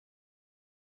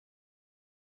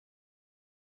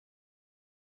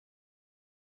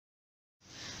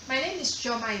is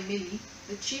Chioma Emeli,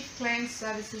 the Chief Client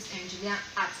Services Engineer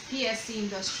at PSC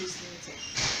Industries Limited.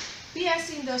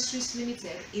 PSC Industries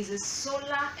Limited is a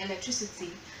solar electricity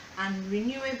and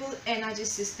renewable energy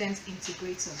systems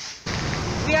integrator.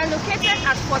 We are located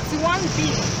at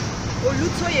 41B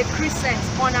Olutoye Crescent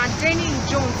on Adeni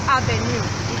Jones Avenue,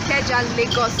 Ikeja,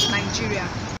 Lagos, Nigeria.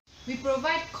 We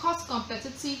provide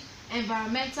cost-competitive,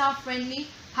 environmental-friendly,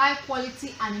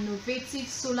 high-quality and innovative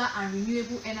solar and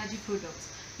renewable energy products,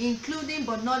 including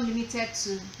but not limited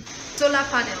to solar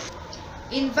panels,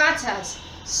 inverters,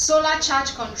 solar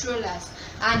charge controllers,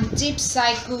 and deep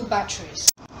cycle batteries.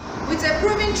 With a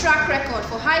proven track record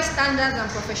for high standards and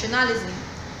professionalism,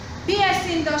 PSC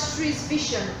Industries'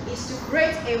 vision is to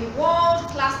create a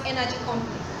world-class energy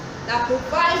company that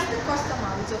provides the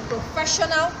customer with a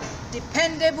professional,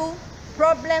 dependable,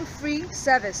 problem-free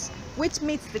service which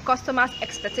meets the customer's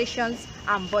expectations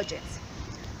and budgets.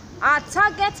 Our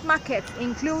target markets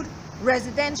include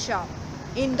residential,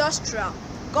 industrial,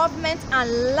 government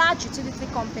and large utility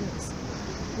companies.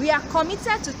 We are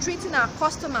committed to treating our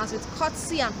customers with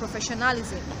courtesy and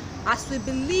professionalism, as we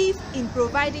believe in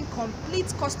providing complete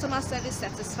customer service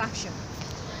satisfaction.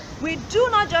 We do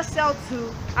not just sell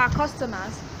to our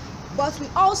customers, but we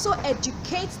also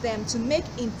educate them to make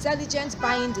intelligent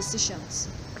buying decisions.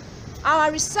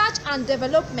 Our research and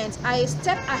development are a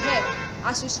step ahead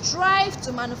as we strive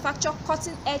to manufacture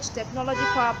cutting-edge technology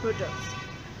power products.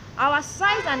 Our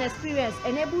size and experience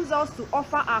enables us to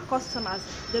offer our customers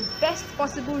the best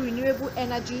possible renewable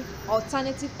energy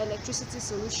alternative electricity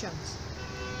solutions.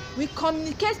 We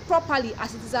communicate properly,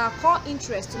 as it is our core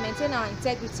interest to maintain our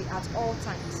integrity at all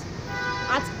times.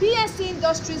 At PSC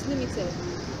Industries Limited,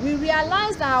 we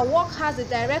realize that our work has a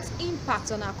direct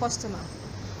impact on our customer.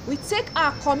 We take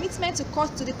our commitment to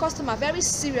the customer very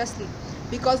seriously,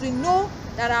 because we know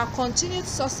that our continued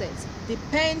success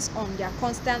depends on their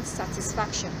constant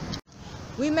satisfaction.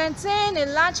 We maintain a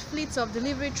large fleet of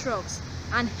delivery trucks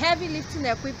and heavy lifting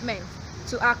equipment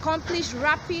to accomplish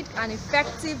rapid and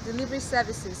effective delivery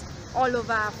services all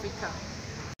over Africa.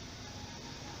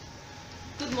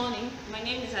 Good morning, my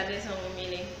name is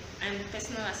Emeli. I'm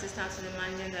personal assistant to the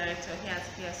managing director here at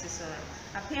PSC Solar.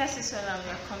 At PSC Solar, we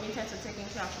are committed to taking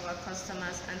care of our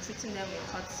customers and treating them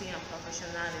with courtesy and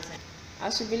professionalism.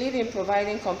 As we believe in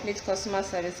providing complete customer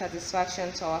service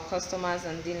satisfaction to our customers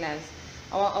and dealers,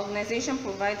 our organization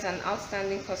provides an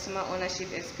outstanding customer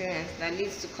ownership experience that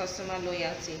leads to customer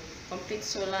loyalty, complete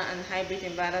solar and hybrid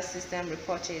inverter system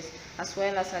repurchase, as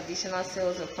well as additional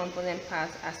sales of component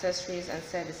parts, accessories, and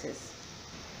services.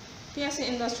 PSC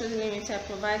Industries Limited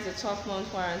provides a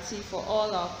 12-month warranty for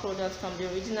all our products from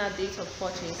the original date of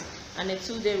purchase and a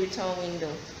 2-day return window.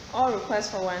 All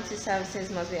requests for warranty services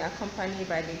must be accompanied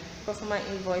by the pro forma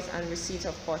invoice and receipt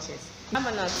of purchase. We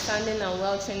have an outstanding and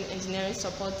well-trained engineering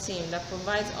support team that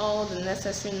provides all the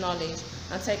necessary knowledge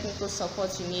and technical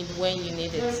support you need when you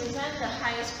need it. We represent the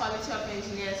highest quality of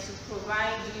engineers to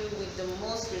provide you with the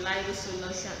most reliable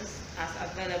solutions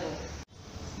as available.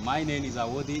 My name is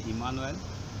Awodi, Emmanuel,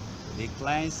 the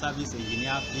Client Service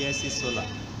Engineer PSC Solar.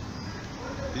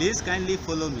 Please kindly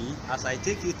follow me as I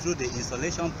take you through the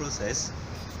installation process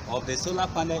of the solar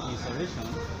panel installation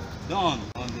done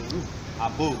on the roof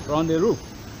above. From the roof,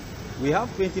 we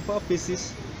have 24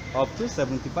 pieces of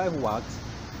 275 watts,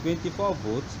 24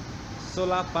 volts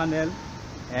solar panel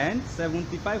and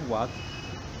 75 watts,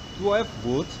 12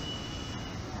 volts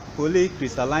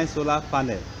polycrystalline solar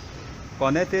panel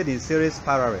connected in series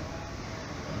parallel.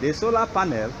 The solar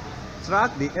panel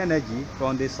tracks the energy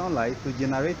from the sunlight to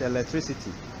generate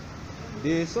electricity.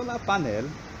 The solar panel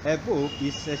above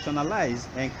is sectionalized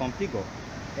and configured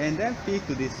and then feed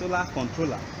to the solar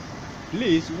controller.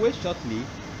 Please wait shortly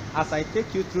as I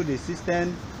take you through the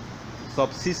system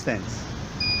subsystems.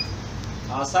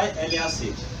 As I earlier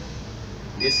said,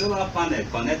 the solar panel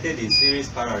connected in series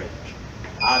parallel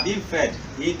are being fed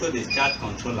into the charge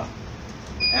controller.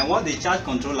 And what the charge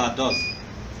controller does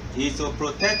is to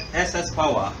protect excess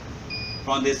power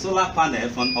from the solar panel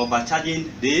from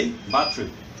overcharging the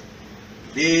battery.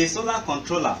 The solar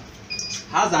controller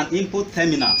has an input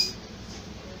terminal,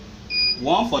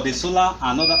 one for the solar,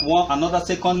 another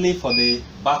secondly for the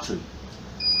battery.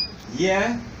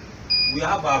 Here we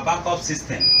have our backup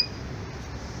system.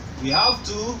 We have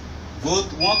 2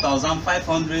 volt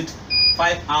 1500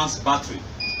 5-ounce battery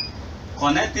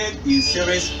connected in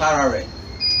series parallel.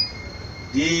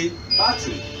 The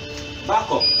battery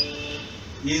backup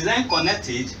is then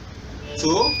connected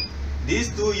to this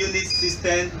 2-unit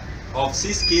system of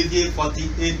 6 kVA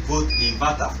 48 volt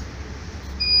inverter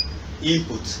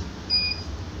input.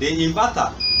 The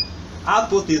inverter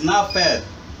output is now fed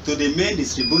to the main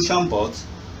distribution board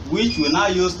which we now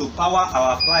use to power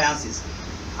our appliances,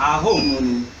 our home. Good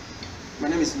morning. My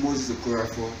name is Moses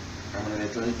Okorafo. I'm an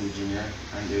electronic engineer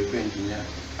and a repair engineer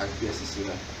at PSC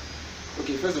Solar.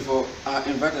 Okay, first of all, our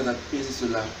inverters at PSC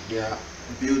Solar, they are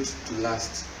built to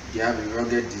last. They have a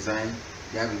rugged design,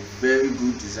 they have a very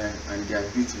good design, and they are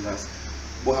built to last.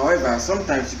 But however,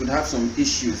 sometimes you could have some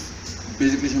issues,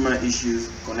 basically human issues,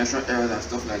 connection errors and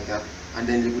stuff like that, and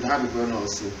then they could have a burner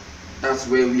also. That's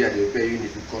where we at the repair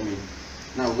unit will come in.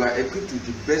 Now, we are equipped with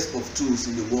the best of tools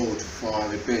in the world for our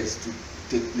repairs to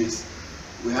take place.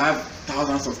 We have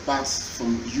thousands of parts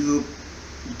from Europe,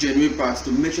 genuine parts,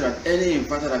 to make sure that any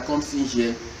inverter that comes in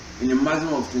here, in a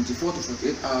maximum of 24 to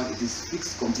 48 hours, it is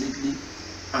fixed completely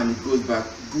and it goes back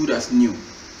good as new.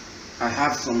 I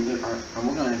have some, I'm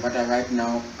working on an inverter right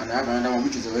now, and I have another one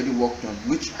which is already worked on,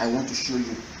 which I want to show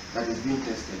you that is being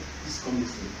tested. This comes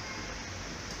this way.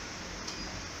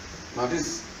 Now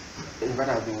this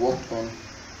inverter has been worked on,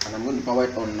 and I'm going to power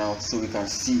it on now so we can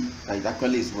see that it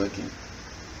actually is working.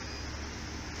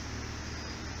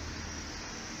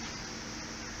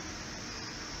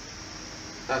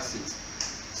 That's it.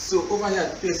 So over here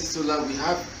at PSC Solar, we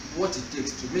have what it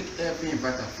takes to make every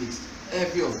inverter fixed,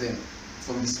 every of them,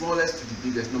 from the smallest to the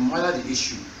biggest, no matter the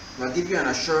issue. We'll give you an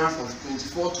assurance of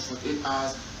 24 to 48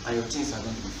 hours and your things are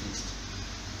going to be fixed.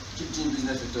 Keep doing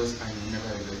business with us and you'll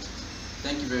never regret it.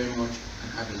 Thank you very much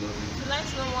and have a lovely day. If you'd like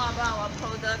to know more about our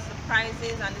products, the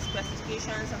prices and the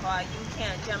specifications of our UK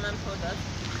and German products,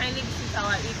 kindly visit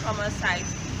our e-commerce site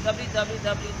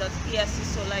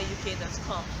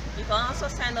www.pscsolaruk.com. You can also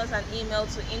send us an email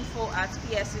to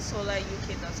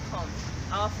info@pscsolaruk.com.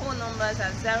 Our phone numbers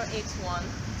are 081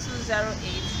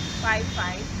 208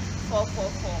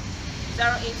 55444,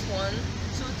 081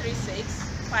 236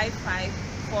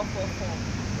 55444.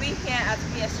 We here at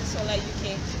PSC Solar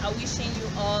UK are wishing you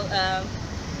all